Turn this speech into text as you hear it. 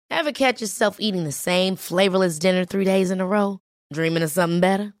Ever catch yourself eating the same flavorless dinner 3 days in a row? Dreaming of something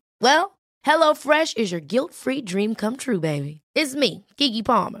better? Well, HelloFresh is your guilt-free dream come true, baby. It's me, Keke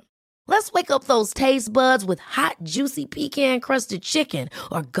Palmer. Let's wake up those taste buds with hot, juicy pecan-crusted chicken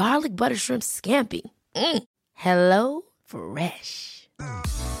or garlic butter shrimp scampi. Hello Fresh.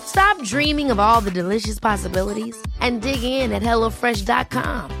 Stop dreaming of all the delicious possibilities and dig in at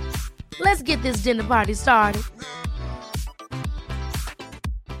HelloFresh.com. Let's get this dinner party started.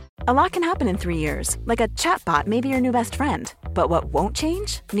 A lot can happen in 3 years, like a chatbot may be your new best friend. But what won't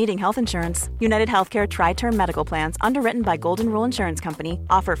change? Needing health insurance. United Healthcare Tri-Term Medical Plans, underwritten by Golden Rule Insurance Company,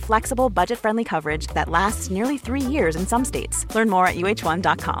 offer flexible, budget-friendly coverage that lasts nearly 3 years in some states. Learn more at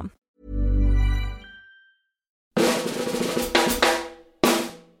uh1.com.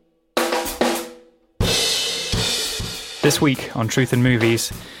 This week on Truth and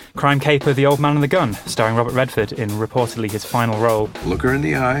Movies, crime caper The Old Man and the Gun, starring Robert Redford in reportedly his final role. Look her in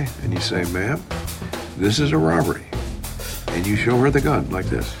the eye and you say, ma'am, this is a robbery. And you show her the gun like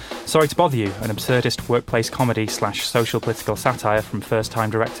this. Sorry to Bother You, an absurdist workplace comedy / social political satire from first-time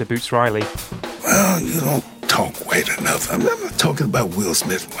director Boots Riley. Well, you don't talk white enough. I'm not talking about Will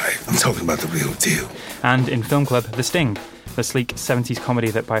Smith white. I'm talking about the real deal. And in Film Club, The Sting, the sleek 70s comedy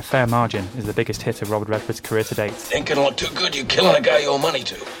that by a fair margin is the biggest hit of Robert Redford's career to date. Ain't gonna look too good, you killing a guy you owe money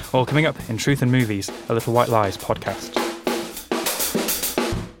to. All coming up in Truth and Movies, a Little White Lies podcast.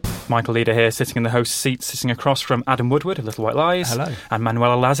 Michael Leader here, sitting in the host's seat, sitting across from Adam Woodward of Little White Lies. Hello. And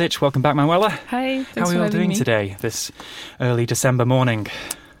Manuela Lazic. Welcome back, Manuela. Hi, thanks How are for you all having doing me. today, this early December morning?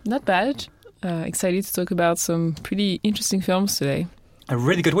 Not bad. Excited to talk about some pretty interesting films today. A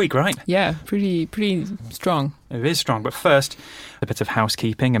really good week, right? Yeah, pretty strong. It is strong, but first, a bit of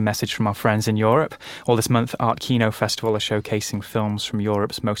housekeeping, a message from our friends in Europe. All this month, Art Kino Festival are showcasing films from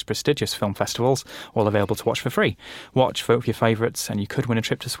Europe's most prestigious film festivals, all available to watch for free. Watch, vote for your favourites, and you could win a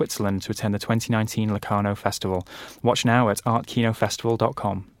trip to Switzerland to attend the 2019 Locarno Festival. Watch now at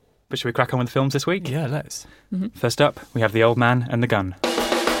artkinofestival.com. But should we crack on with the films this week? Yeah, let's. First up, we have The Old Man and the Gun.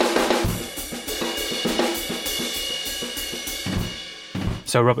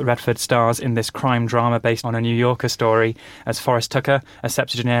 So Robert Redford stars in this crime drama based on a New Yorker story as Forrest Tucker, a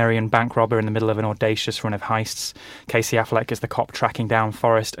septuagenarian bank robber in the middle of an audacious run of heists. Casey Affleck is the cop tracking down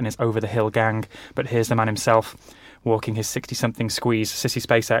Forrest and his over-the-hill gang, but here's the man himself, walking his 60-something squeeze, Sissy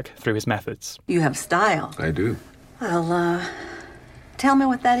Spacek, through his methods. You have style. I do. Well, tell me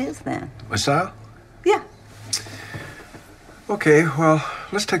what that is then. My style? Yeah. Okay, well,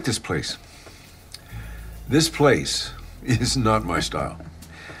 let's take this place. This place is not my style.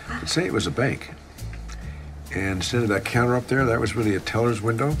 But say it was a bank. And instead of that counter up there, that was really a teller's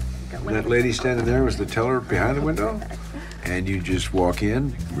window. And that lady standing there was the teller behind the window. And you just walk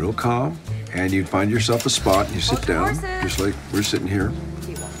in, real calm, and you find yourself a spot, and you sit down, just like we're sitting here.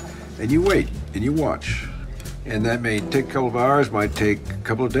 And you wait, and you watch. And that may take a couple of hours, might take a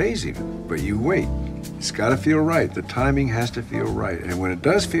couple of days even, but you wait. It's got to feel right. The timing has to feel right. And when it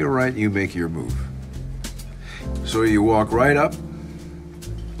does feel right, you make your move. So you walk right up,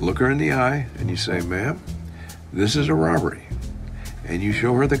 look her in the eye, and you say, ma'am, this is a robbery. And you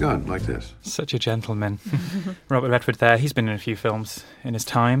show her the gun like this. Such a gentleman. Robert Redford there, he's been in a few films in his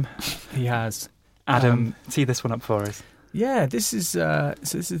time. He has. Adam, tee this one up for us. Yeah, this is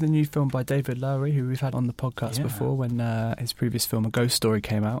the new film by David Lowery, who we've had on the podcast before when his previous film, A Ghost Story,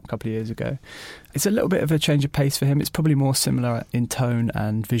 came out a couple of years ago. It's a little bit of a change of pace for him. It's probably more similar in tone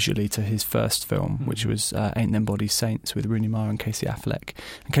and visually to his first film, which was Ain't Them Bodies Saints with Rooney Mara and Casey Affleck.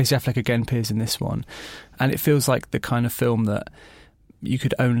 And Casey Affleck again appears in this one. And it feels like the kind of film that you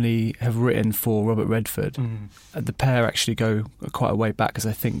could only have written for Robert Redford. The pair actually go quite a way back, because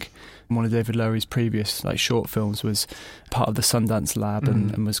I think one of David Lowery's previous short films was part of the Sundance Lab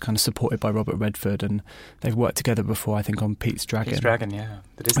and was kind of supported by Robert Redford, and they've worked together before, I think, on Pete's Dragon. Pete's Dragon, yeah.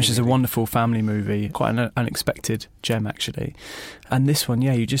 Which is a wonderful family movie, quite an unexpected gem, actually. And this one,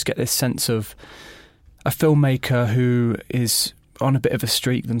 you just get this sense of a filmmaker who is on a bit of a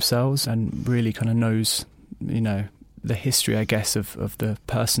streak themselves and really kind of knows, the history, I guess, of the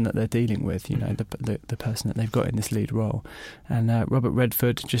person that they're dealing with, the person that they've got in this lead role. And Robert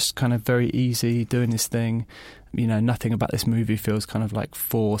Redford just kind of very easy, doing his thing. Nothing about this movie feels kind of like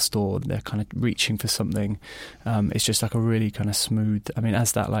forced or they're kind of reaching for something. It's just like a really kind of smooth,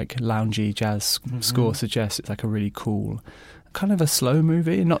 as that loungy jazz score suggests, it's like a really cool, kind of a slow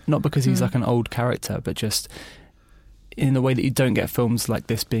movie. Not because he's like an old character, but just in the way that you don't get films like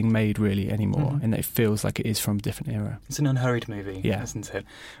this being made really anymore, and it feels like it is from a different era. It's an unhurried movie, isn't it?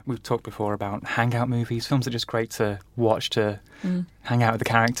 We've talked before about hangout movies. Films are just great to watch, to hang out with the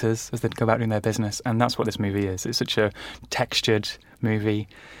characters as they go about doing their business, and that's what this movie is. It's such a textured movie.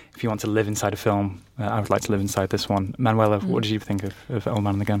 If you want to live inside a film, I would like to live inside this one. Manuela, what did you think of Old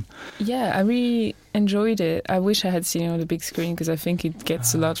Man and the Gun? Yeah, I really enjoyed it. I wish I had seen it on the big screen because I think it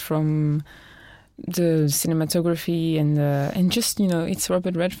gets a lot from the cinematography and just, it's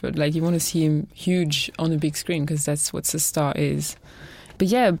Robert Redford. Like, you want to see him huge on the big screen because that's what the star is. But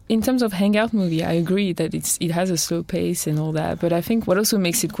yeah, in terms of hangout movie, I agree that it has a slow pace and all that. But I think what also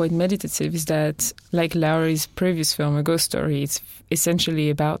makes it quite meditative is that, like Lowry's previous film, A Ghost Story, it's essentially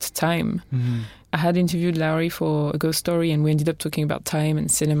about time. Mm-hmm. I had interviewed Lowry for A Ghost Story, and we ended up talking about time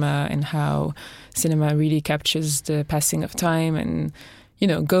and cinema and how cinema really captures the passing of time and,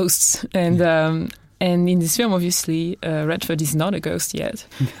 ghosts. And and in this film, obviously, Redford is not a ghost yet.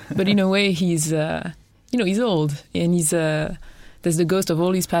 But in a way, he's, he's old, and there's the ghost of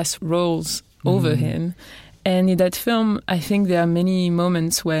all his past roles over him. And in that film, I think there are many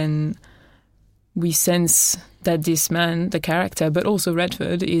moments when we sense that this man, the character, but also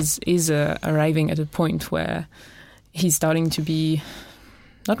Redford, is arriving at a point where he's starting to be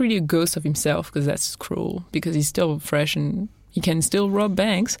not really a ghost of himself, because that's cruel, because he's still fresh and he can still rob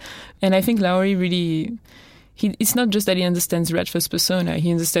banks. And I think Lowry really... it's not just that he understands Redford's persona,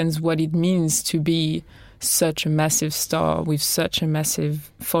 he understands what it means to be such a massive star with such a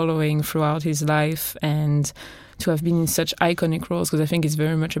massive following throughout his life, and to have been in such iconic roles, because I think it's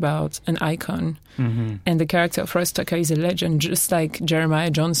very much about an icon. Mm-hmm. And the character of Forrest Tucker is a legend, just like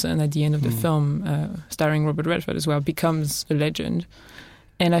Jeremiah Johnson at the end of the film, starring Robert Redford as well, becomes a legend.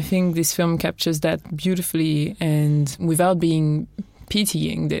 And I think this film captures that beautifully, and without being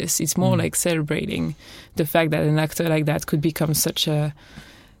pitying this, it's more like celebrating the fact that an actor like that could become such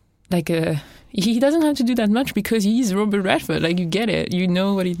he doesn't have to do that much because he's Robert Redford. Like, you get it. You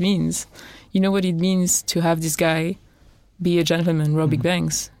know what it means. You know what it means to have this guy be a gentleman, rob big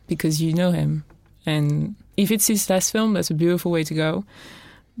banks, because you know him. And if it's his last film, that's a beautiful way to go.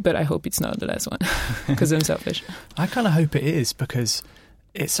 But I hope it's not the last one, because I'm selfish. I kind of hope it is, because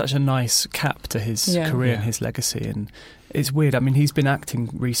it's such a nice cap to his career and his legacy. And it's weird. I mean, he's been acting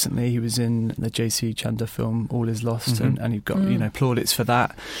recently. He was in the J.C. Chanda film All Is Lost, and he got plaudits for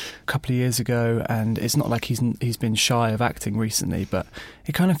that a couple of years ago. And it's not like he's been shy of acting recently, but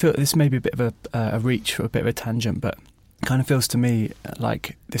it kind of feels, this may be a bit of a reach or a bit of a tangent, but it kind of feels to me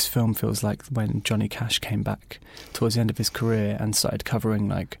like this film feels like when Johnny Cash came back towards the end of his career and started covering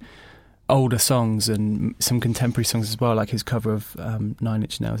like older songs and some contemporary songs as well, like his cover of Nine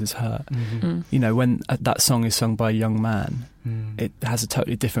Inch Nails' Hurt. When that song is sung by a young man, it has a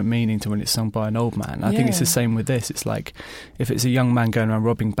totally different meaning to when it's sung by an old man. I think it's the same with this. It's like, if it's a young man going around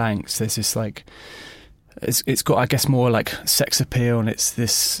robbing banks, there's this like, it's got, I guess, more like sex appeal, and it's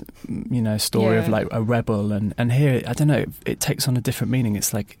this, story of like a rebel, and here, I don't know, it takes on a different meaning.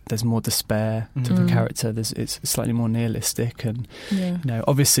 It's like there's more despair to the character. It's slightly more nihilistic, and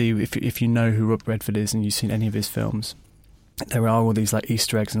obviously, if you know who Robert Redford is and you've seen any of his films, there are all these like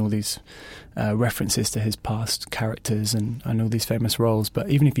Easter eggs and all these references to his past characters and all these famous roles. But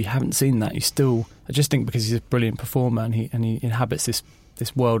even if you haven't seen that, I just think because he's a brilliant performer and he inhabits this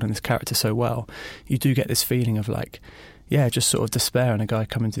world and this character so well, you do get this feeling of like, just sort of despair and a guy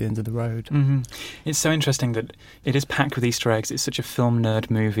coming to the end of the road. It's so interesting that it is packed with Easter eggs. It's such a film nerd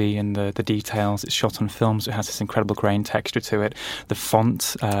movie, and the details. It's shot on film, so it has this incredible grain texture to it. The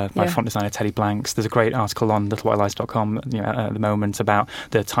font by font designer Teddy Blanks. There's a great article on littlewhitelies.com at the moment about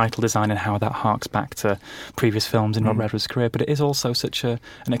the title design and how that harks back to previous films in Robert Redford's career. But it is also such an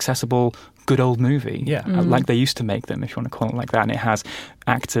accessible, good old movie, like they used to make them, if you want to call it like that. And it has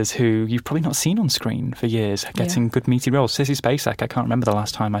actors who you've probably not seen on screen for years getting good meaty roles. Sissy Spacek, I can't remember the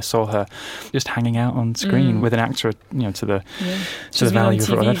last time I saw her just hanging out on screen with an actor, to the value of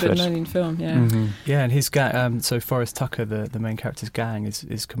Robert Redford. But not in film, and his gang. So Forrest Tucker, the main character's gang,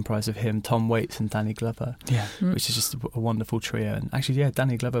 is comprised of him, Tom Waits, and Danny Glover. Which is just a wonderful trio. And actually,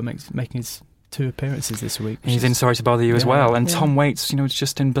 Danny Glover making his 2 appearances this week. He's in Sorry to Bother You as well. And Tom Waits, is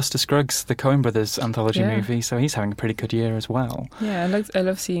just in Buster Scruggs, the Coen Brothers anthology movie, so he's having a pretty good year as well. Yeah, I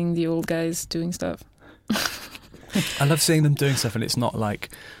love seeing the old guys doing stuff. I love seeing them doing stuff, and it's not like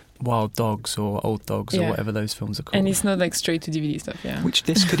Wild Dogs or Old Dogs or whatever those films are called. And it's not like straight to DVD stuff, Which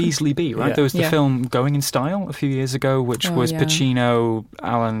this could easily be, right? There was the film Going in Style a few years ago, which was Pacino,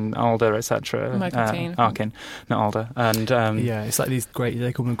 Alan Alda, etc. Michael Caine. Arkin, not Alda. And it's like these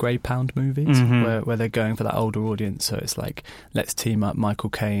they call them grey pound movies, where they're going for that older audience. So it's like, let's team up Michael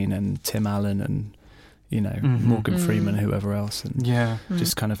Caine and Tim Allen and Morgan Freeman, whoever else, and Mm.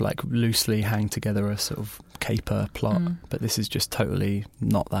 just kind of like loosely hang together a sort of caper plot. But this is just totally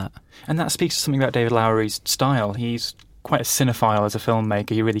not that. And that speaks to something about David Lowery's style. He's quite a cinephile as a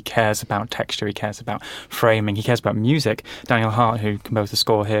filmmaker. He really cares about texture, he cares about framing, he cares about music. Daniel Hart, who composed the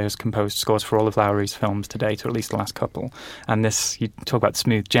score here, has composed scores for all of Lowery's films to date, or at least the last couple. And this, you talk about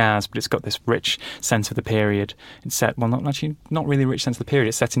smooth jazz, but it's got this rich sense of the period. It's set, well, not really a rich sense of the period.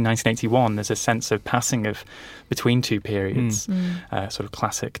 It's set in 1981. There's a sense of passing of between two periods, sort of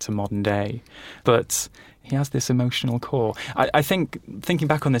classic to modern day. But he has this emotional core. I think, thinking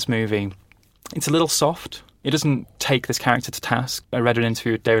back on this movie, it's a little soft. It doesn't take this character to task. I read an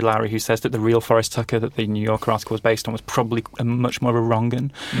interview with David Lowery who says that the real Forrest Tucker that the New Yorker article was based on was probably much more of a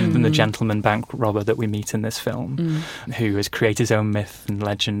wrong-un than the gentleman bank robber that we meet in this film, who has created his own myth and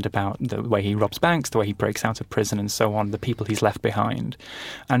legend about the way he robs banks, the way he breaks out of prison and so on, the people he's left behind.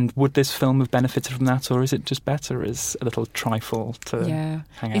 And would this film have benefited from that, or is it just better as a little trifle to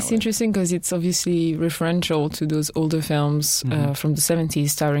hang out It's with? interesting because it's obviously referential to those older films from the 70s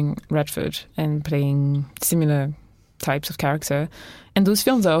starring Redford and playing similar types of character, and those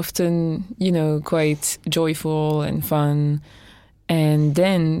films are often quite joyful and fun, and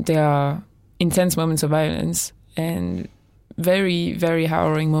then there are intense moments of violence and very, very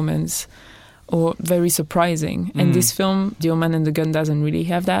harrowing moments, or very surprising. And this film, The Old Man and the Gun, doesn't really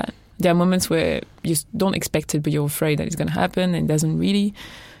have that. There are moments where you don't expect it, but you're afraid that it's going to happen, and it doesn't really.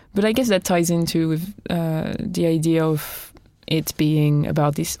 But I guess that ties into with the idea of it being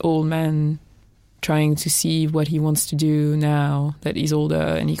about this old man trying to see what he wants to do now that he's older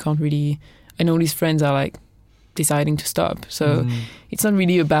and he can't really, and all his friends are like deciding to stop. So it's not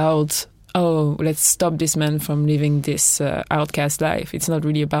really about, oh, let's stop this man from living this outcast life. It's not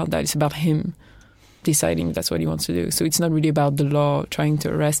really about that. It's about him deciding that's what he wants to do. So it's not really about the law trying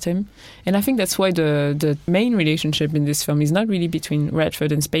to arrest him. And I think that's why the main relationship in this film is not really between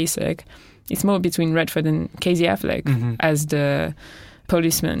Redford and Spacek. It's more between Redford and Casey Affleck as the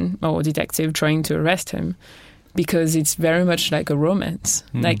policeman or detective trying to arrest him, because it's very much like a romance.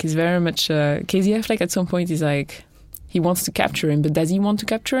 Like, it's very much Casey Affleck at some point is like, he wants to capture him, but does he want to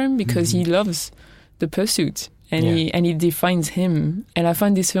capture him? Because he loves the pursuit, and he defines him. And I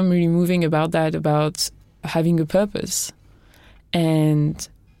find this film really moving about that, about having a purpose. And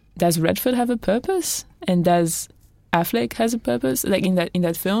does Redford have a purpose? And does Affleck has a purpose? Like in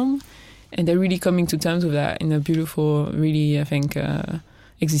that film? And they're really coming to terms with that in a beautiful, really, I think,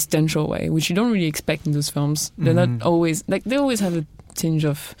 existential way, which you don't really expect in those films. They're not always, like, they always have a tinge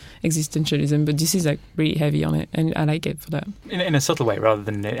of existentialism, but this is like really heavy on it, and I like it for that. In a subtle way, rather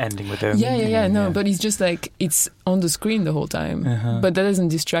than it ending with a... But it's just like, it's on the screen the whole time, but that doesn't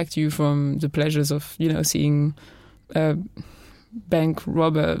distract you from the pleasures of, seeing a bank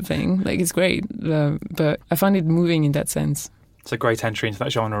robber thing. Like, it's great, but I find it moving in that sense. It's a great entry into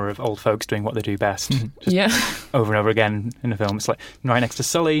that genre of old folks doing what they do best. Just over and over again in a film. It's like right next to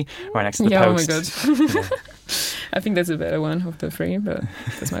Sully, right next to the Post. Oh my God. I think that's a better one of the three, but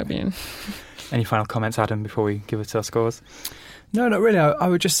that's my opinion. Any final comments, Adam, before we give it to our scores? No, not really. I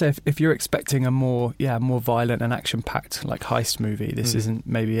would just say if you're expecting a more violent and action-packed like heist movie, this isn't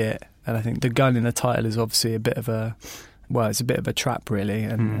maybe it. And I think the gun in the title is obviously it's a bit of a trap, really,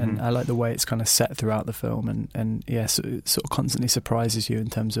 and I like the way it's kind of set throughout the film, and so it sort of constantly surprises you in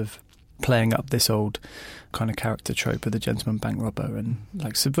terms of playing up this old kind of character trope of the gentleman bank robber, and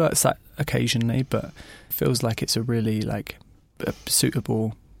like subverts that occasionally, but feels like it's a really like a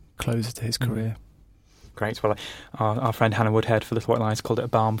suitable closer to his career. Great. Well, our friend Hannah Woodhead for Little White Lies called it a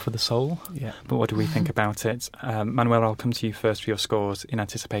balm for the soul. Yeah. But what do we think about it? Manuel, I'll come to you first for your scores in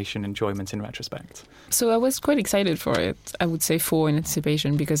anticipation, enjoyment, in retrospect. So I was quite excited for it. I would say 4 in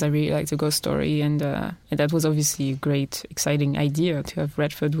anticipation, because I really liked the ghost story, and that was obviously a great, exciting idea to have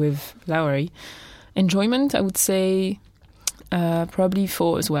Redford with Lowery. Enjoyment, I would say probably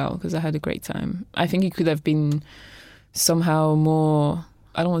 4 as well, because I had a great time. I think it could have been somehow more...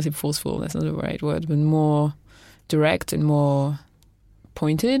 I don't want to say forceful, that's not the right word, but more direct and more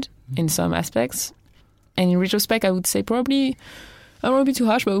pointed in some aspects. And in retrospect, I would say probably, I don't want to be too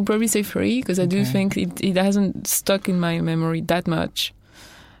harsh, but I would probably say 3, because I do think it hasn't stuck in my memory that much.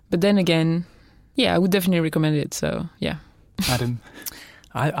 But then again, I would definitely recommend it, so yeah. Adam?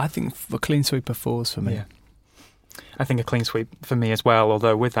 I think a clean sweep of 4s for me. Yeah. I think a clean sweep for me as well,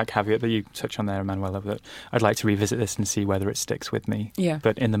 although with that caveat that you touch on there, Emanuela, that I'd like to revisit this and see whether it sticks with me. Yeah.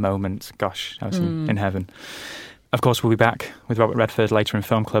 But in the moment, gosh, I was in heaven. Of course, we'll be back with Robert Redford later in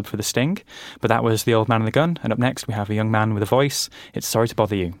Film Club for The Sting, but that was The Old Man and the Gun, and up next we have a young man with a voice. It's Sorry to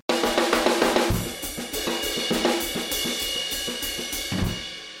Bother You.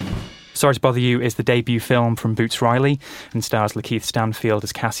 Sorry to Bother You is the debut film from Boots Riley and stars Lakeith Stanfield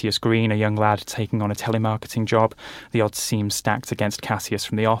as Cassius Green, a young lad taking on a telemarketing job. The odds seem stacked against Cassius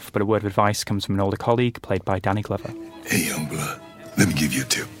from the off, but a word of advice comes from an older colleague, played by Danny Glover. Hey, young blood, let me give you a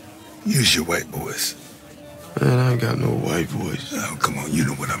tip. Use your white voice. Man, I ain't got no white voice. Oh, come on, you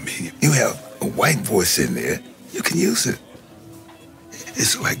know what I mean. You have a white voice in there, you can use it.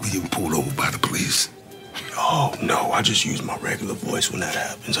 It's like when you're pulled over by the police. Oh, no, I just use my regular voice when that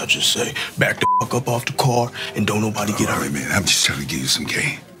happens. I just say, back the fuck up off the car and don't nobody get All hurt. right, man, I'm just trying to give you some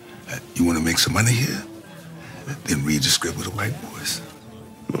game. You want to make some money here? Then read the script with a white voice.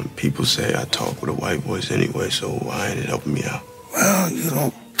 People say I talk with a white voice anyway, so why ain't it helping me out? Well, you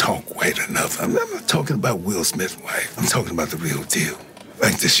don't talk white enough. I'm not talking about Will Smith's wife. I'm talking about the real deal,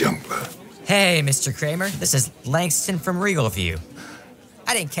 like this young blood. Hey, Mr. Kramer, this is Langston from Regal View.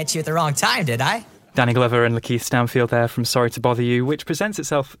 I didn't catch you at the wrong time, did I? Danny Glover and Lakeith Stanfield there from Sorry to Bother You, which presents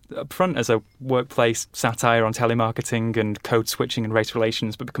itself up front as a workplace satire on telemarketing and code switching and race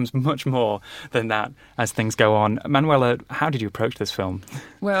relations, but becomes much more than that as things go on. Manuela, how did you approach this film?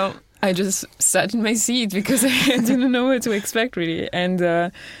 Well, I just sat in my seat because I didn't know what to expect, really. And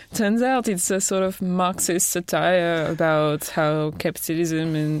turns out it's a sort of Marxist satire about how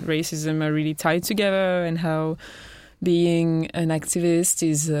capitalism and racism are really tied together and how being an activist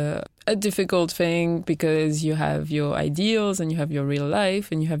is a difficult thing because you have your ideals and you have your real life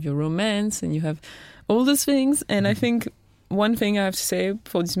and you have your romance and you have all those things. And I think one thing I have to say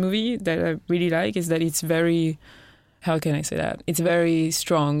for this movie that I really like is that it's very, how can I say that? It's very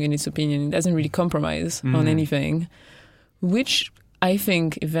strong in its opinion. It doesn't really compromise on anything, which I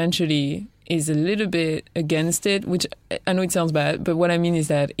think eventually is a little bit against it, which I know it sounds bad, but what I mean is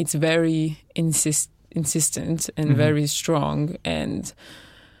that it's very insistent and very strong, and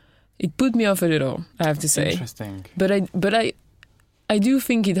it put me off a little, I have to say. Interesting. But I do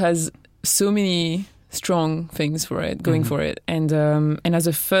think it has so many strong things for it, going for it, and as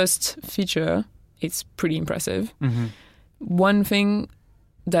a first feature, it's pretty impressive. One thing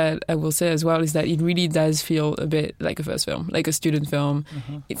that I will say as well is that it really does feel a bit like a first film, like a student film,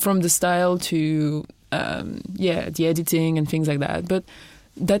 from the style to the editing and things like that. But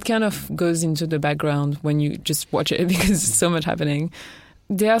that kind of goes into the background when you just watch it because there's so much happening.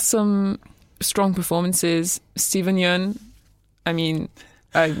 There are some strong performances. Steven Yeun, I mean,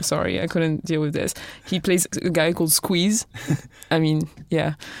 I'm sorry, I couldn't deal with this. He plays a guy called Squeeze. I mean,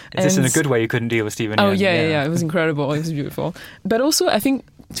 yeah. Is this in a good way you couldn't deal with Steven Yeun? Oh, yeah. It was incredible. It was beautiful. But also, I think,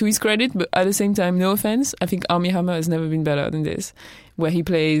 to his credit, but at the same time, no offense, I think Armie Hammer has never been better than this, where he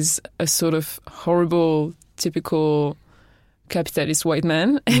plays a sort of horrible, typical capitalist white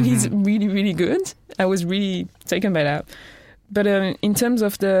man, and he's really, really good. I was really taken by that. But in terms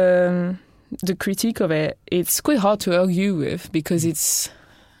of the critique of it, it's quite hard to argue with because its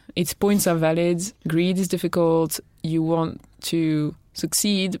points are valid. Greed is difficult. You want to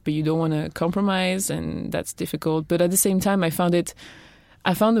succeed, but you don't want to compromise, and that's difficult. But at the same time, I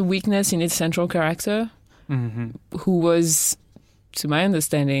found a weakness in its central character, who was, to my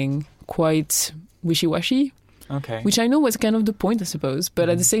understanding, quite wishy-washy. Okay. Which I know was kind of the point, I suppose. But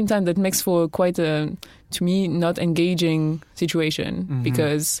at the same time, that makes for quite a, to me, not engaging situation.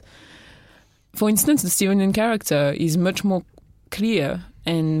 Because, for instance, the Steven Yeun character is much more clear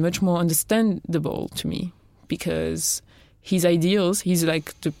and much more understandable to me. Because his ideals, he's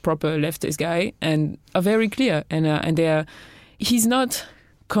like the proper leftist guy, and are very clear. And he's not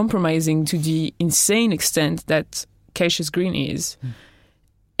compromising to the insane extent that Cassius Green is.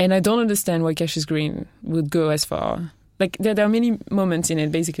 And I don't understand why Cassius Green would go as far. Like, there are many moments in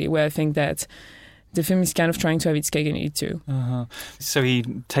it, basically, where I think that the film is kind of trying to have its cake and eat it too. So he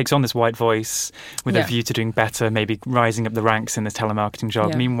takes on this white voice with a view to doing better, maybe rising up the ranks in this telemarketing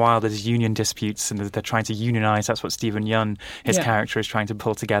job. Meanwhile, there's union disputes and they're trying to unionize. That's what Steven Yeun, his character, is trying to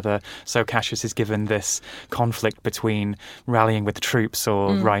pull together. So Cassius is given this conflict between rallying with the troops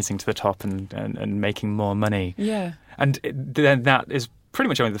or rising to the top and making more money. Yeah. And then that is pretty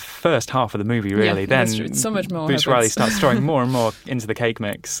much only the first half of the movie, really. Then that's true. So much more Boots happens. Riley starts throwing more and more into the cake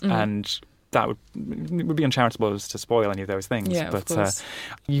mix, and that would be uncharitable to spoil any of those things. Yeah, but of course.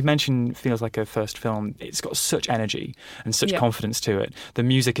 You mentioned feels like a first film. It's got such energy and such confidence to it. The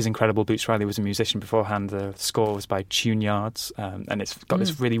music is incredible. Boots Riley was a musician beforehand. The score was by Tune Yards, and it's got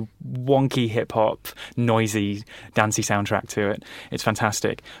this really wonky hip-hop, noisy, dancey soundtrack to it. It's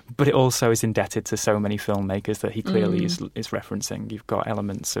fantastic. But it also is indebted to so many filmmakers that he clearly is referencing. You've got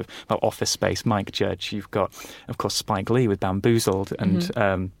elements of Office Space, Mike Judge. You've got, of course, Spike Lee with Bamboozled,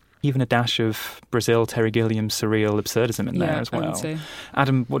 and even a dash of Brazil, Terry Gilliam's surreal absurdism in there as well. I would say.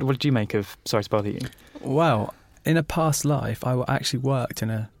 Adam, what did you make of Sorry to Bother You? Well, in a past life, I actually worked in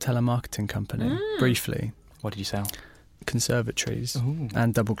a telemarketing company briefly. What did you sell? Conservatories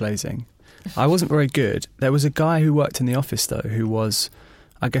and double glazing. I wasn't very good. There was a guy who worked in the office though, who was,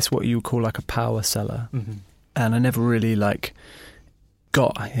 I guess, what you would call like a power seller. And I never really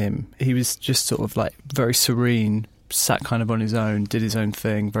got him. He was just sort of like very serene, sat kind of on his own, did his own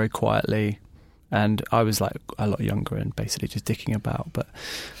thing very quietly. And I was like a lot younger and basically just dicking about. But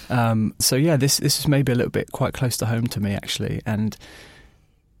so yeah, this is maybe a little bit quite close to home to me actually. And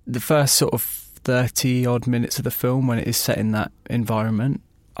the first sort of 30 odd minutes of the film, when it is set in that environment,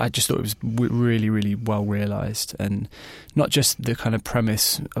 I just thought it was really, really well realised, and not just the kind of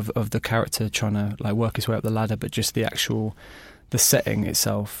premise of the character trying to like work his way up the ladder, but just the setting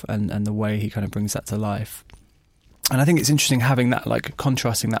itself and the way he kind of brings that to life. And I think it's interesting having that, like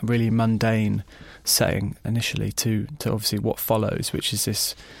contrasting that really mundane setting initially to obviously what follows, which is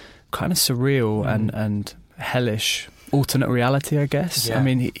this kind of surreal and hellish alternate reality, I guess. Yeah. I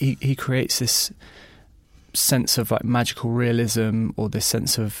mean, he creates this sense of like magical realism, or this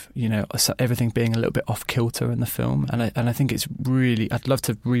sense of, you know, everything being a little bit off kilter in the film, and I think it's really, I'd love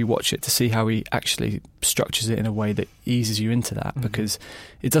to rewatch it to see how he actually structures it in a way that eases you into that, because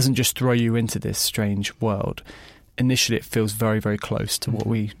it doesn't just throw you into this strange world. Initially it feels very, very close to what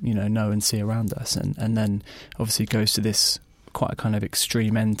we, you know and see around us, and then obviously goes to this quite a kind of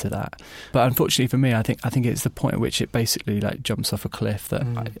extreme end to that. But unfortunately for me, I think it's the point at which it basically like jumps off a cliff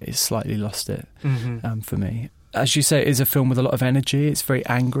that it's slightly lost it for me. As you say, it is a film with a lot of energy. It's very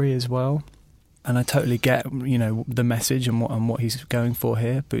angry as well, and I totally get, you know, the message and what he's going for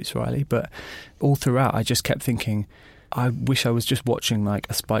here, Boots Riley. But all throughout, I just kept thinking, I wish I was just watching like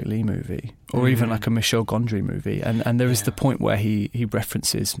a Spike Lee movie, or even like a Michel Gondry movie. And there is the point where he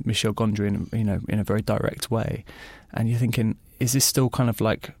references Michel Gondry in a very direct way. And you're thinking, is this still kind of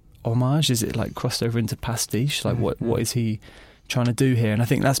like homage? Is it like crossed over into pastiche? Like what is he trying to do here? And I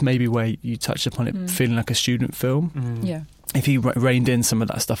think that's maybe where you touched upon it feeling like a student film. Yeah. If he reined in some of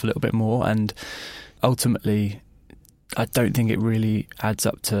that stuff a little bit more, and ultimately I don't think it really adds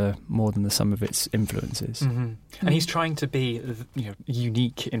up to more than the sum of its influences. And he's trying to be, you know,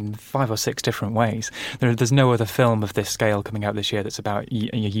 unique in 5 or 6 different ways. There's no other film of this scale coming out this year that's about a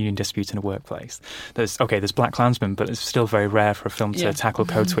union dispute in a workplace. There's BlacKkKlansman, but it's still very rare for a film to tackle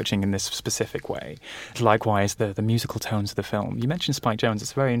code switching in this specific way. Likewise, the musical tones of the film. You mentioned Spike Jonze.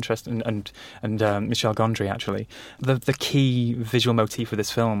 It's very interesting, and Michel Gondry, actually. The key visual motif of this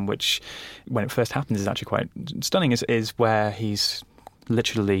film, which, when it first happens, is actually quite stunning, is where he's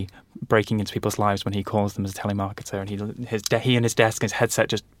literally breaking into people's lives when he calls them as a telemarketer, and he and his desk and his headset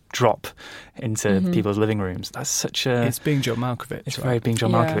just drop into people's living rooms. That's such a... It's being John Malkovich. It's very being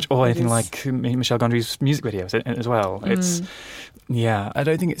John Malkovich. Or anything like Michel Gondry's music videos as well. It's... Yeah. I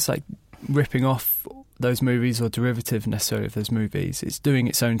don't think it's like ripping off those movies or derivative necessarily of those movies. It's doing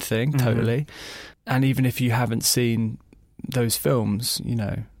its own thing, totally. And even if you haven't seen those films, you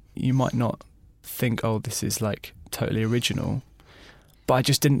know, you might not think, oh, this is like totally original. But I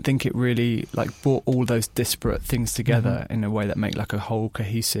just didn't think it really like brought all those disparate things together in a way that make like a whole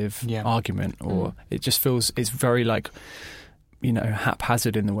cohesive argument, or it just feels, it's very like, you know,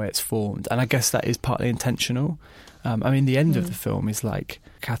 haphazard in the way it's formed. And I guess that is partly intentional. I mean, the end of the film is like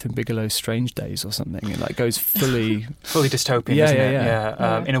Catherine Bigelow's Strange Days or something. It like goes fully dystopian, isn't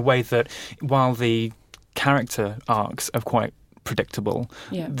it? In a way that while the character arcs are quite predictable,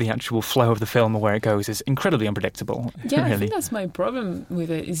 the actual flow of the film or where it goes is incredibly unpredictable. Yeah, really. I think that's my problem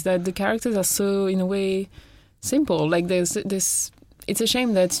with it, is that the characters are so, in a way, simple. Like there's this, it's a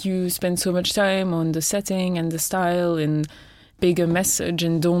shame that you spend so much time on the setting and the style and bigger message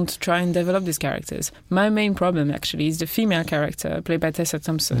and don't try and develop these characters. My main problem actually is the female character played by Tessa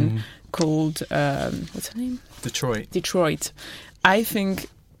Thompson called what's her name? Detroit. I think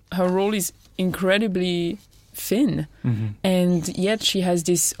her role is incredibly thin, and yet she has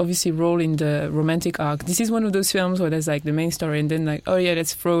this obviously role in the romantic arc. This is one of those films where there's like the main story and then like, oh yeah,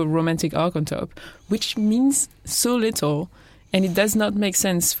 let's throw a romantic arc on top, which means so little, and it does not make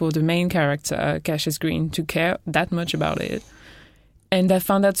sense for the main character, Cassius Green, to care that much about it. And I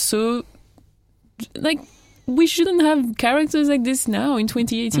found that so, like, we shouldn't have characters like this now in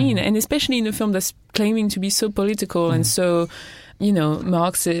 2018, and especially in a film that's claiming to be so political and so, you know,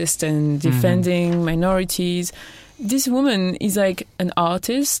 Marxist and defending minorities. This woman is like an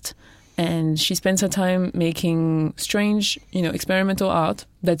artist, and she spends her time making strange, you know, experimental art.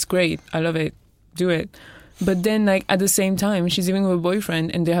 That's great. I love it. Do it. But then, like, at the same time, she's living with a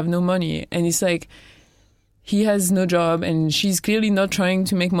boyfriend and they have no money. And it's like, he has no job and she's clearly not trying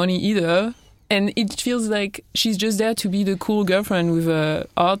to make money either. And it feels like she's just there to be the cool girlfriend with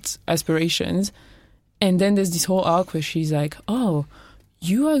art aspirations. And then there's this whole arc where she's like, oh,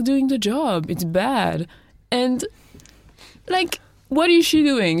 you are doing the job. It's bad. And, like, what is she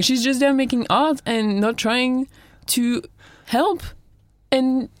doing? She's just there making art and not trying to help.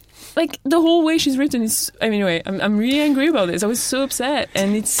 And, like, the whole way she's written is... Anyway, I'm really angry about this. I was so upset.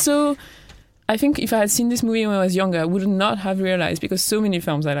 And it's so... I think if I had seen this movie when I was younger, I would not have realized, because so many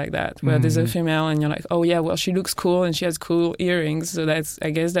films are like that, where there's a female and you're like, oh yeah, well, she looks cool and she has cool earrings, so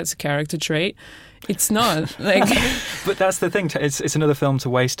I guess that's a character trait. It's not. Like, but that's the thing. It's another film to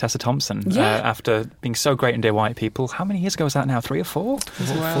waste Tessa Thompson after being so great in Dear White People. How many years ago was that now? 3 or 4?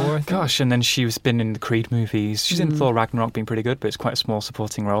 Wow. 4, Gosh, and then she's been in the Creed movies. She's in Thor Ragnarok, being pretty good, but it's quite a small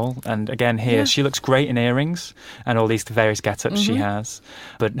supporting role. And again, here, she looks great in earrings and all these various get-ups she has.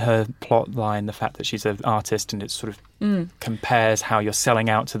 But her plot line, the fact that she's an artist and it sort of compares how you're selling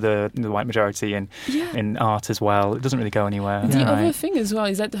out to the white majority in art as well, it doesn't really go anywhere. The other thing as well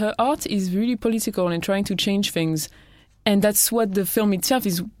is that her art is really political and trying to change things, and that's what the film itself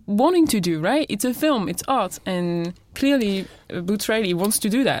is wanting to do, right? It's a film, it's art, and clearly Boots Riley wants to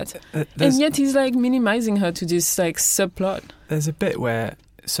do that, and yet he's like minimizing her to this like subplot. There's a bit where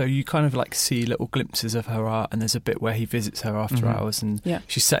so you kind of like see little glimpses of her art, and there's a bit where he visits her after hours and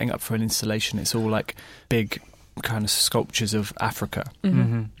she's setting up for an installation. It's all like big kind of sculptures of Africa.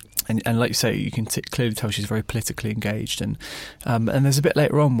 And like you say, you can clearly tell she's very politically engaged. And there's a bit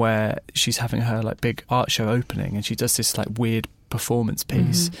later on where she's having her like big art show opening, and she does this like weird performance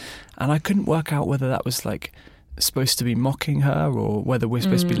piece. And I couldn't work out whether that was like supposed to be mocking her or whether we're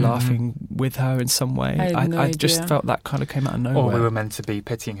supposed to be laughing with her in some way. I just felt that kind of came out of nowhere. Or we were meant to be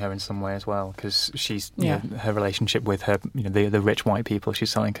pitying her in some way as well, because she's you know, her relationship with her, you know, the rich white people she's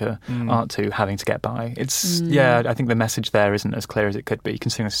selling her art to, having to get by. It's I think the message there isn't as clear as it could be,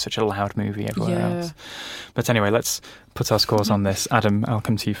 considering it's such a loud movie everywhere else. But anyway, let's put our scores on this. Adam, I'll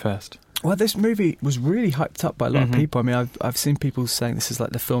come to you first. Well, this movie was really hyped up by a lot of people. I mean, I've seen people saying this is like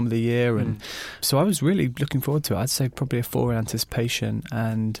the film of the year, and so I was really looking forward to it. I'd say probably a 4 in anticipation,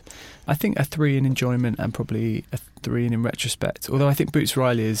 and I think a 3 in enjoyment, and probably a 3 in retrospect. Although I think Boots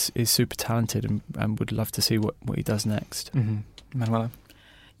Riley is super talented, and would love to see what he does next. Manuela?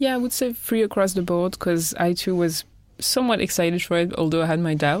 Yeah, I would say 3 across the board, because I too was somewhat excited for it, although I had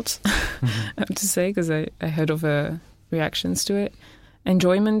my doubts, I have to say, because I heard of reactions to it.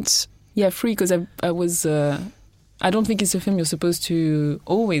 Enjoyment... 3, because I was... I don't think it's a film you're supposed to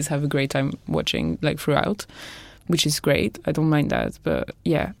always have a great time watching, like, throughout, which is great. I don't mind that. But,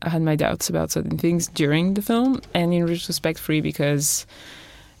 yeah, I had my doubts about certain things during the film. And in retrospect, 3, because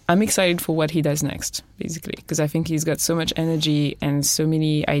I'm excited for what he does next, basically. Because I think he's got so much energy and so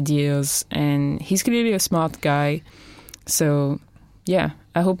many ideas. And he's clearly a smart guy. So, yeah,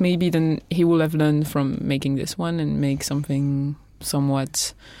 I hope maybe then he will have learned from making this one and make something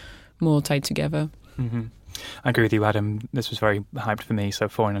somewhat... more tied together. I agree with you, Adam. This was very hyped for me, so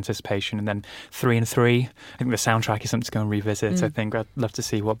 4 in anticipation, and then 3 and 3. I think the soundtrack is something to go and revisit. I think I'd love to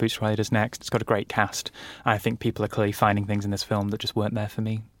see what Boots Riley does next. It's got a great cast. I think people are clearly finding things in this film that just weren't there for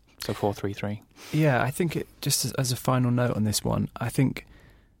me. So 4, 3, 3. Yeah, I think it, just as a final note on this one, I think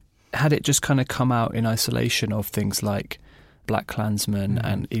had it just kind of come out in isolation of things like Black Klansman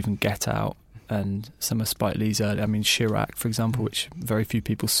and even Get Out, and some of Spike Lee's early, I mean, Chirac, for example, which very few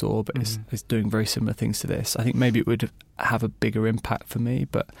people saw, but is doing very similar things to this. I think maybe it would have a bigger impact for me,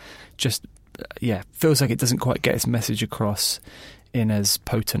 but just, feels like it doesn't quite get its message across in as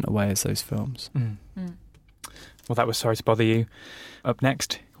potent a way as those films. Well, that was Sorry to Bother You. Up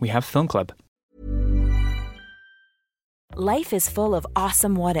next, we have Film Club. Life is full of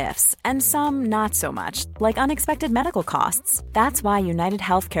awesome what-ifs, and some not so much, like unexpected medical costs. That's why United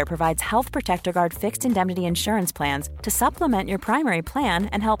Healthcare provides Health Protector Guard fixed indemnity insurance plans to supplement your primary plan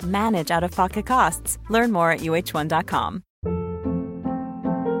and help manage out-of-pocket costs. Learn more at uh1.com.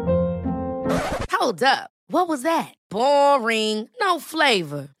 Hold up. What was that? Boring. No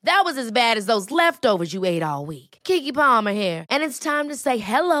flavor. That was as bad as those leftovers you ate all week. Keke Palmer here, and it's time to say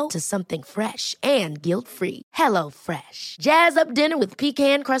hello to something fresh and guilt-free. Hello Fresh. Jazz up dinner with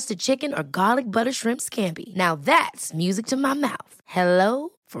pecan-crusted chicken or garlic butter shrimp scampi. Now that's music to my mouth. Hello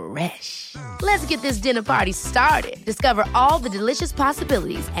Fresh. Let's get this dinner party started. Discover all the delicious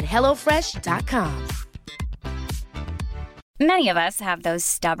possibilities at HelloFresh.com. Many of us have those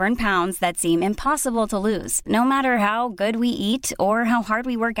stubborn pounds that seem impossible to lose, no matter how good we eat or how hard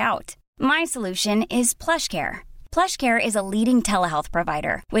we work out. My solution is PlushCare. PlushCare is a leading telehealth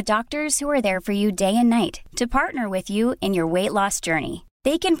provider with doctors who are there for you day and night to partner with you in your weight loss journey.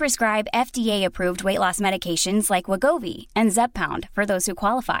 They can prescribe FDA-approved weight loss medications like Wegovy and Zepbound for those who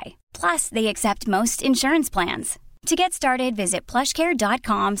qualify. Plus, they accept most insurance plans. To get started, visit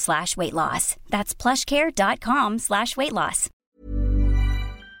plushcare.com/weightloss. That's plushcare.com/weightloss.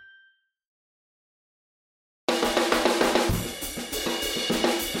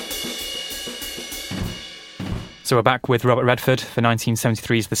 So we're back with Robert Redford for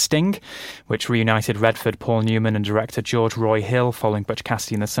 1973's The Sting, which reunited Redford, Paul Newman and director George Roy Hill following Butch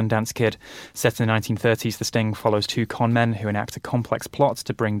Cassidy and the Sundance Kid. Set in the 1930s, The Sting follows two con men who enact a complex plot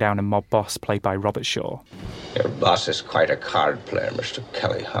to bring down a mob boss played by Robert Shaw. Your boss is quite a card player, Mr.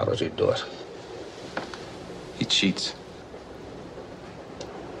 Kelly. How does he do it? He cheats.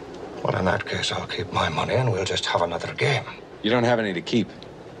 Well, in that case, I'll keep my money and we'll just have another game. You don't have any to keep.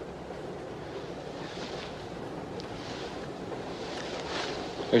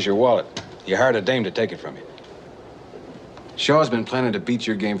 Here's your wallet. You hired a dame to take it from you. Shaw's been planning to beat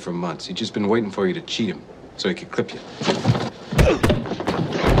your game for months. He's just been waiting for you to cheat him so he could clip you.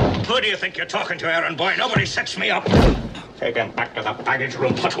 Who do you think you're talking to, errand boy? Nobody sets me up. Take him back to the baggage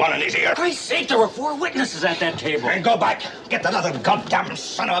room. Put one in his ear. Christ's sake, there were 4 witnesses at that table. And go back. Get that other goddamn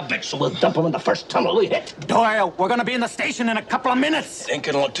son of a bitch, so we'll dump him in the first tunnel we hit. Doyle, we're gonna be in the station in a couple of minutes. Ain't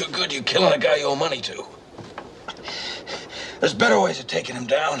gonna look too good, you killing a guy you owe money to. There's better ways of taking him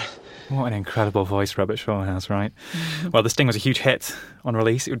down. What an incredible voice Robert Shaw has, right? Well, The Sting was a huge hit on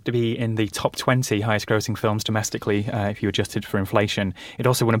release. It would be in the top 20 highest grossing films domestically if you adjusted for inflation. It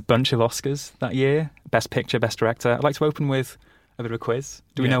also won a bunch of Oscars that year. Best Picture, Best Director. I'd like to open with a bit of a quiz.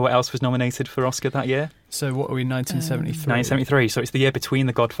 Do we know what else was nominated for Oscar that year? So what are we, 1973? 1973. So it's the year between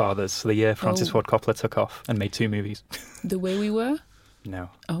The Godfathers. So the year Francis Ford Coppola took off and made 2 movies. The Way We Were? No.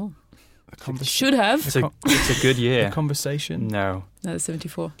 Oh. Should have. It's a good year. The Conversation? No. No,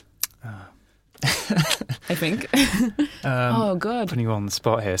 74. I think. Oh, God. Putting you on the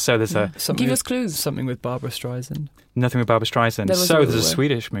spot here. So there's Give us clues. Something with Barbra Streisand. Nothing with Barbra Streisand. So there's a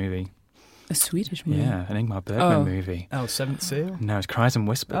Swedish movie. A Swedish movie? Yeah, an Ingmar Bergman movie. Oh, Seventh Seal? No, it's Cries and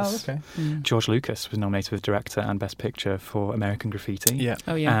Whispers. Oh, okay. George Lucas was nominated with Director and Best Picture for American Graffiti. Yeah.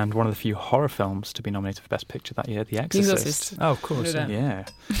 Oh, yeah. And one of the few horror films to be nominated for Best Picture that year, The Exorcist. Oh, of course. Yeah.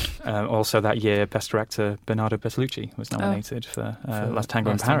 Also that year, Best Director Bernardo Bertolucci was nominated for Last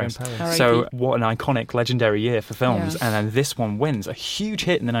Tango in Paris. So what an iconic, legendary year for films. Yeah. And then this one wins a huge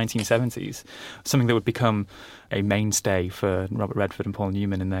hit in the 1970s, something that would become a mainstay for Robert Redford and Paul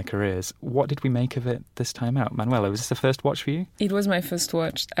Newman in their careers. What did we make of it this time out? Manuela, was this the first watch for you? It was my first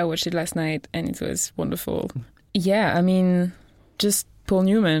watch. I watched it last night and it was wonderful. Yeah, I mean, just Paul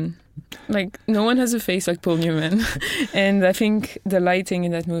Newman. Like, no one has a face like Paul Newman. And I think the lighting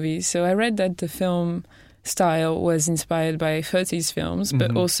in that movie. So I read that the film style was inspired by 30s films,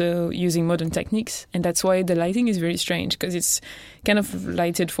 but also using modern techniques. And that's why the lighting is very strange, because it's kind of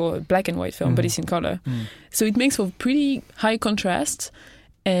lighted for a black and white film, but it's in color. So it makes for pretty high contrast,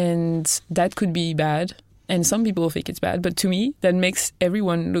 and that could be bad. And some people think it's bad, but to me, that makes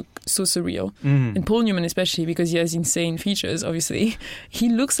everyone look so surreal. And Paul Newman especially, because he has insane features, obviously. He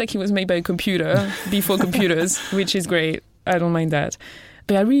looks like he was made by a computer before computers, which is great. I don't mind that.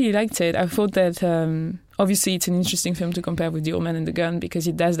 But I really liked it. I thought that obviously it's an interesting film to compare with The Old Man and the Gun, because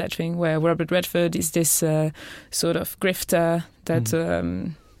it does that thing where Robert Redford is this sort of grifter that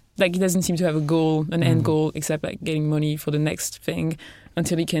like he doesn't seem to have a goal, an end goal, except like getting money for the next thing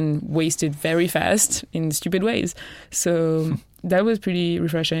until he can waste it very fast in stupid ways. So that was pretty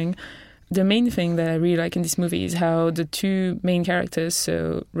refreshing. The main thing that I really like in this movie is how the two main characters,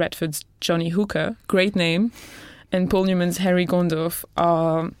 so Redford's Johnny Hooker, great name, and Paul Newman's Harry Gondorff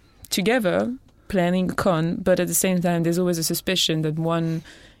are together planning a con, but at the same time there's always a suspicion that one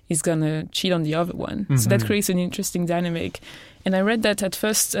is going to cheat on the other one. So that creates an interesting dynamic. And I read that at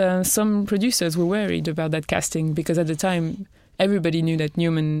first some producers were worried about that casting, because at the time everybody knew that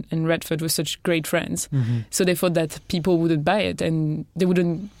Newman and Redford were such great friends. So they thought that people wouldn't buy it and they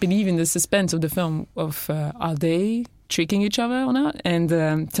wouldn't believe in the suspense of the film of are they tricking each other or not? And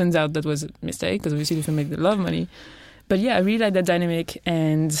turns out that was a mistake, because obviously the film made a lot of money. But yeah, I really like that dynamic,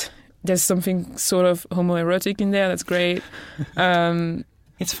 and there's something sort of homoerotic in there that's great.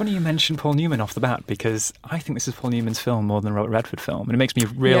 It's funny you mention Paul Newman off the bat, because I think this is Paul Newman's film more than a Robert Redford film. And it makes me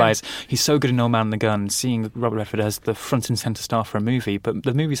realise he's so good in No Man and the Gun, seeing Robert Redford as the front and centre star for a movie. But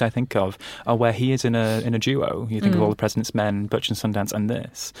the movies I think of are where he is in a duo. You think of All the President's Men, Butch and Sundance, and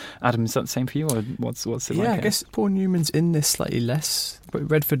this. Adam, is that the same for you, or what's it like? Yeah, I guess Paul Newman's in this slightly less, but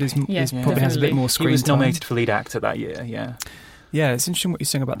Redford is probably has a bit more screen time. He was nominated for lead actor that year, yeah. Yeah, it's interesting what you're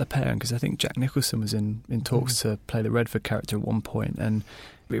saying about the pairing, because I think Jack Nicholson was in talks to play the Redford character at one point, and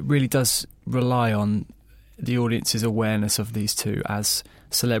it really does rely on the audience's awareness of these two as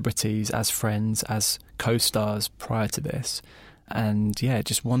celebrities, as friends, as co-stars prior to this. And yeah,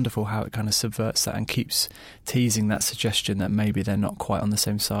 just wonderful how it kind of subverts that and keeps teasing that suggestion that maybe they're not quite on the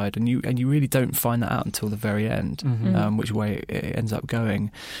same side. And you really don't find that out until the very end, which way it ends up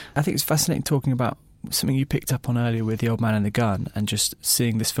going. I think it's fascinating talking about something you picked up on earlier with The Old Man and the Gun and just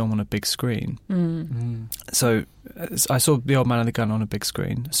seeing this film on a big screen. So I saw The Old Man and the Gun on a big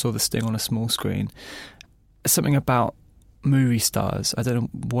screen, saw The Sting on a small screen. Something about movie stars, I don't know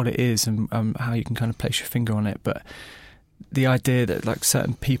what it is and how you can kind of place your finger on it, but the idea that like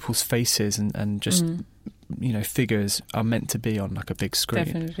certain people's faces and just figures are meant to be on like a big screen.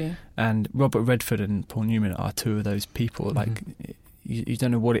 Definitely. And Robert Redford and Paul Newman are two of those people. Like you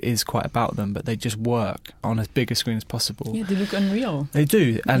don't know what it is quite about them, but they just work on as big a screen as possible. Yeah, they look unreal. They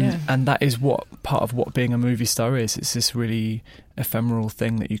do, and that is what part of what being a movie star is. It's this really ephemeral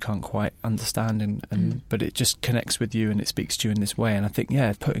thing that you can't quite understand, and but it just connects with you and it speaks to you in this way. And I think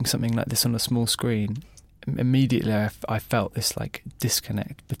putting something like this on a small screen, immediately I felt this like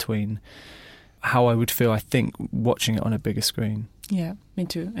disconnect between how I would feel, I think, watching it on a bigger screen. Yeah, me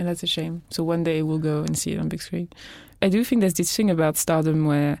too, and that's a shame. So one day we'll go and see it on big screen. I do think there's this thing about stardom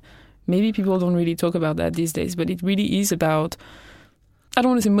where maybe people don't really talk about that these days, but it really is about, I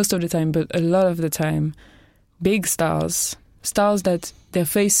don't want to say most of the time, but a lot of the time, big stars that their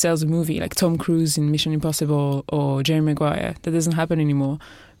face sells a movie, like Tom Cruise in Mission Impossible or Jerry Maguire. That doesn't happen anymore.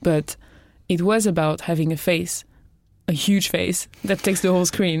 But it was about having a face, a huge face that takes the whole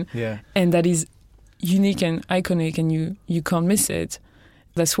screen, and that is unique and iconic, and you can't miss it.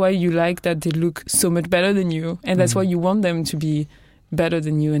 That's why you like that they look so much better than you, and that's why you want them to be better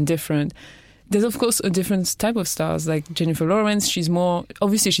than you and different. There's, of course, a different type of stars, like Jennifer Lawrence. She's more,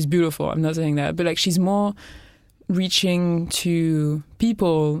 obviously she's beautiful, I'm not saying that, but like she's more reaching to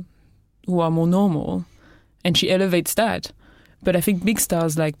people who are more normal, and she elevates that. But I think big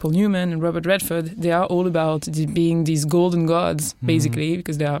stars like Paul Newman and Robert Redford, they are all about being these golden gods, basically,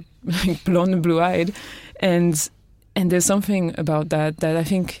 because they are like blonde and blue-eyed. And there's something about that I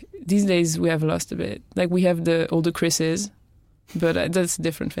think these days we have lost a bit. Like we have the older Chris's, but that's a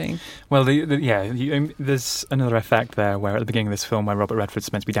different thing. Well, there's another effect there where at the beginning of this film where Robert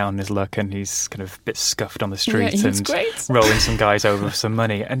Redford's meant to be down on his luck and he's kind of a bit scuffed on the street and rolling some guys over for some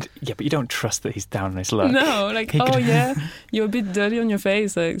money. And but you don't trust that he's down on his luck. No, like, you're a bit dirty on your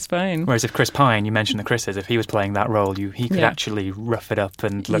face, like, it's fine. Whereas if Chris Pine, you mentioned the Chris's, if he was playing that role, he could actually rough it up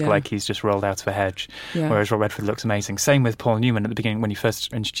and look like he's just rolled out of a hedge. Yeah. Whereas Robert Redford looks amazing. Same with Paul Newman at the beginning when he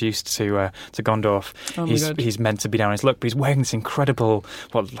first introduced to Gondorf. He's meant to be down on his luck, but he's wearing this incredible,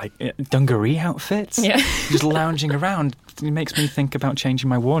 dungaree outfit, just lounging around. It makes me think about changing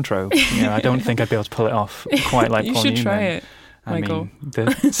my wardrobe. I don't think I'd be able to pull it off quite like Paul Newman. You should try it, Michael. I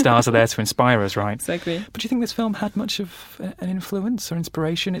mean, the stars are there to inspire us, right? Exactly. But do you think this film had much of an influence or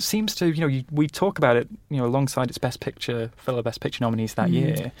inspiration? It seems to, we talk about it, alongside its fellow Best Picture nominees that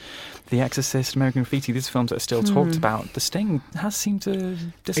year. The Exorcist, American Graffiti, these films that are still talked about. The Sting has seemed to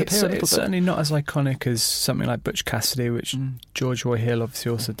disappear a little bit. It's certainly not as iconic as something like Butch Cassidy, which George Roy Hill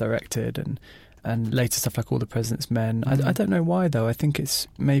obviously also directed, and later stuff like All the President's Men. I don't know why, though. I think it's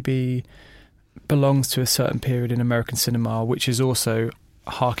maybe belongs to a certain period in American cinema, which is also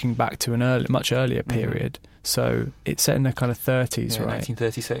harking back to an much earlier period. So it's set in the kind of 30s, right?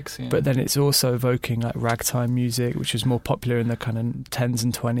 1936, yeah. But then it's also evoking like ragtime music, which was more popular in the kind of 10s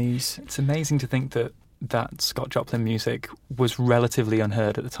and 20s. It's amazing to think that Scott Joplin music was relatively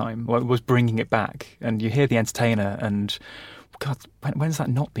unheard at the time, was bringing it back. And you hear The Entertainer and, God, when's that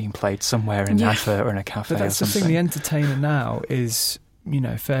not being played somewhere in an advert or in a cafe or something? But that's the thing, The Entertainer now is,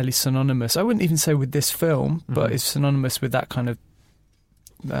 fairly synonymous. I wouldn't even say with this film, but it's synonymous with that kind of,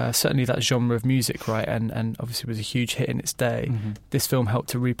 certainly that genre of music, right? And obviously was a huge hit in its day. This film helped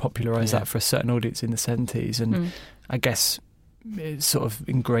to repopularise that for a certain audience in the 70s, and I guess it sort of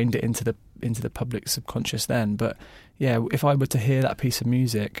ingrained it into the public subconscious then. But yeah, if I were to hear that piece of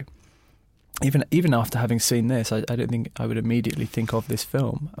music, even after having seen this, I don't think I would immediately think of this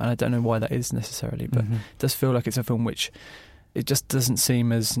film, and I don't know why that is necessarily, but it does feel like it's a film which it just doesn't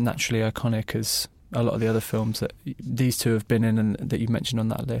seem as naturally iconic as a lot of the other films that these two have been in and that you mentioned on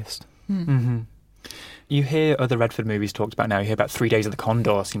that list. You hear other Redford movies talked about now. You hear about 3 Days of the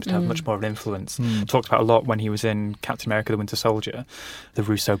Condor seems to have much more of an influence. Talked about a lot when he was in Captain America: The Winter Soldier. The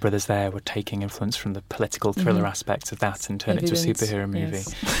Russo brothers there were taking influence from the political thriller aspects of that and turn it into a superhero movie.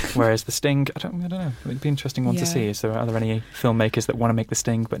 Whereas The Sting, I don't know. It'd be an interesting one to see. Are there any filmmakers that want to make The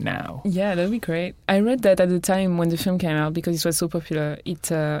Sting but now? Yeah, that'd be great. I read that at the time when the film came out, because it was so popular,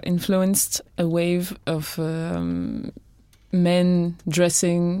 it influenced a wave of men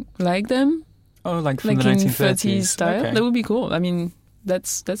dressing like them. Oh, like from the 1930s style. Okay. That would be cool. I mean,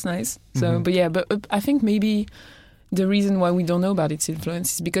 that's nice. So, but I think maybe the reason why we don't know about its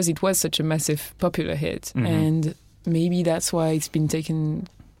influence is because it was such a massive popular hit, and maybe that's why it's been taken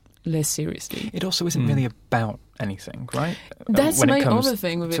less seriously. It also isn't really about anything, right? That's when my it comes other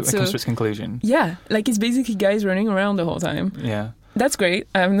thing with it. When it comes to its conclusion. Yeah, like it's basically guys running around the whole time. Yeah. That's great.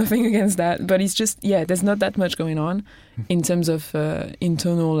 I have nothing against that. But it's just, there's not that much going on in terms of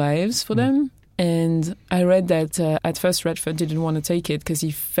internal lives for them. And I read that at first Redford didn't want to take it because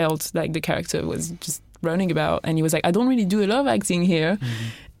he felt like the character was just running about. And he was like, I don't really do a lot of acting here.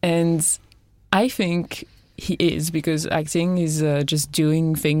 And I think he is, because acting is just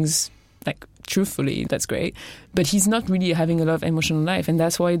doing things like truthfully. That's great. But he's not really having a lot of emotional life. And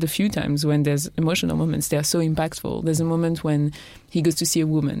that's why the few times when there's emotional moments, they are so impactful. There's a moment when he goes to see a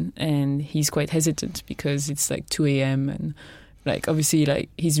woman and he's quite hesitant because it's like 2 a.m. and like obviously like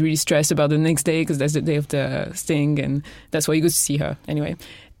he's really stressed about the next day because that's the day of the sting, and that's why he goes to see her anyway.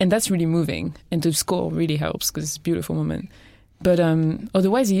 And that's really moving. And the score really helps because it's a beautiful moment. But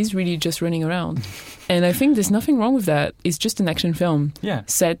otherwise, he's really just running around. And I think there's nothing wrong with that. It's just an action film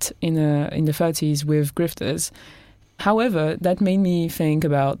set in the 30s with grifters. However, that made me think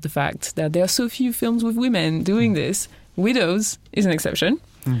about the fact that there are so few films with women doing this. Widows is an exception.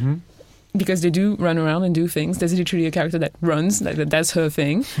 Because they do run around and do things. There's literally a character that runs. That's her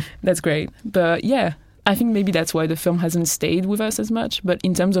thing. That's great. But yeah, I think maybe that's why the film hasn't stayed with us as much. But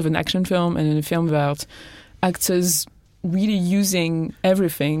in terms of an action film and a film about actors really using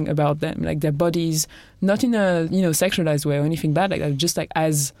everything about them, like their bodies, not in a sexualized way or anything bad like that, just like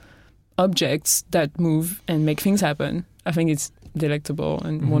as objects that move and make things happen, I think it's delectable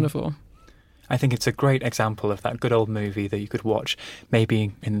and wonderful. I think it's a great example of that good old movie that you could watch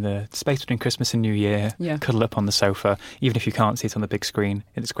maybe in the space between Christmas and New Year, cuddle up on the sofa, even if you can't see it on the big screen,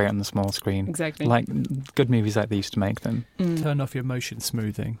 it's great on the small screen. Exactly. Like good movies like they used to make them. Turn off your motion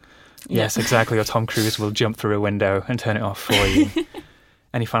smoothing. Yes, exactly. Or Tom Cruise will jump through a window and turn it off for you.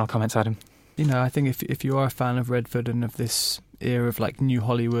 Any final comments, Adam? I think if you are a fan of Redford and of this era of like new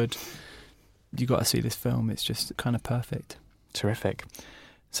Hollywood, you got to see this film. It's just kind of perfect. Terrific.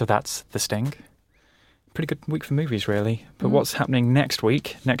 So that's The Sting. Pretty good week for movies, really. But what's happening next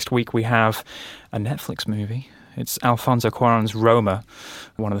week? Next week we have a Netflix movie. It's Alfonso Cuarón's Roma,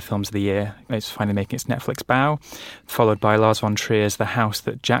 one of the films of the year. It's finally making its Netflix bow, followed by Lars von Trier's The House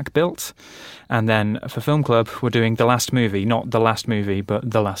That Jack Built. And then for Film Club, we're doing The Last Movie, not The Last Movie, but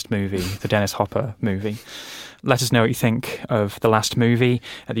The Last Movie, the Dennis Hopper movie. Let us know what you think of The Last Movie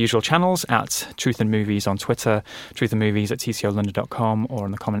at the usual channels, at Truth and Movies on Twitter, truthandmovies at tcolondon.com, or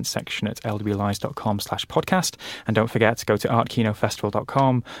in the comments section at lwlies.com/podcast. And don't forget to go to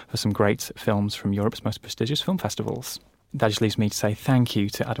artkinofestival.com for some great films from Europe's most prestigious film festivals. That just leaves me to say thank you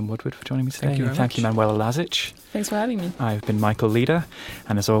to Adam Woodward for joining me today. Thank you, Manuela Lazic. Thanks for having me. I've been Michael Leader,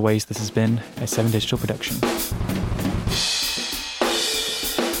 and as always, this has been a 7 Digital production.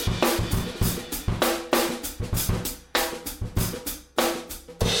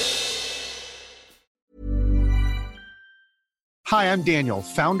 Hi, I'm Daniel,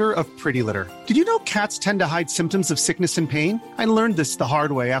 founder of Pretty Litter. Did you know cats tend to hide symptoms of sickness and pain? I learned this the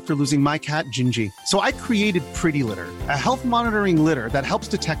hard way after losing my cat, Gingy. So I created Pretty Litter, a health monitoring litter that helps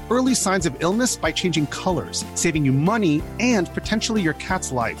detect early signs of illness by changing colors, saving you money and potentially your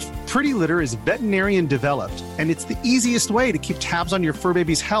cat's life. Pretty Litter is veterinarian developed, and it's the easiest way to keep tabs on your fur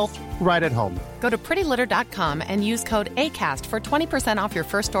baby's health right at home. Go to prettylitter.com and use code ACAST for 20% off your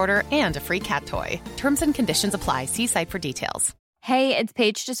first order and a free cat toy. Terms and conditions apply. See site for details. Hey, it's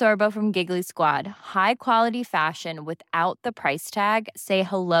Paige DeSorbo from Giggly Squad. High quality fashion without the price tag. Say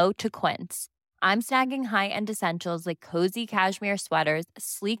hello to Quince. I'm snagging high-end essentials like cozy cashmere sweaters,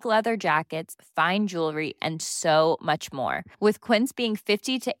 sleek leather jackets, fine jewelry, and so much more. With Quince being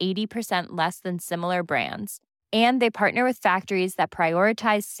 50 to 80% less than similar brands. And they partner with factories that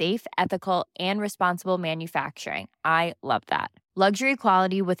prioritize safe, ethical, and responsible manufacturing. I love that. Luxury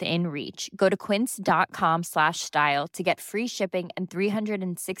quality within reach. Go to quince.com/style to get free shipping and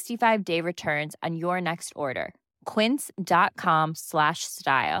 365-day returns on your next order.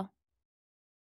 Quince.com/style.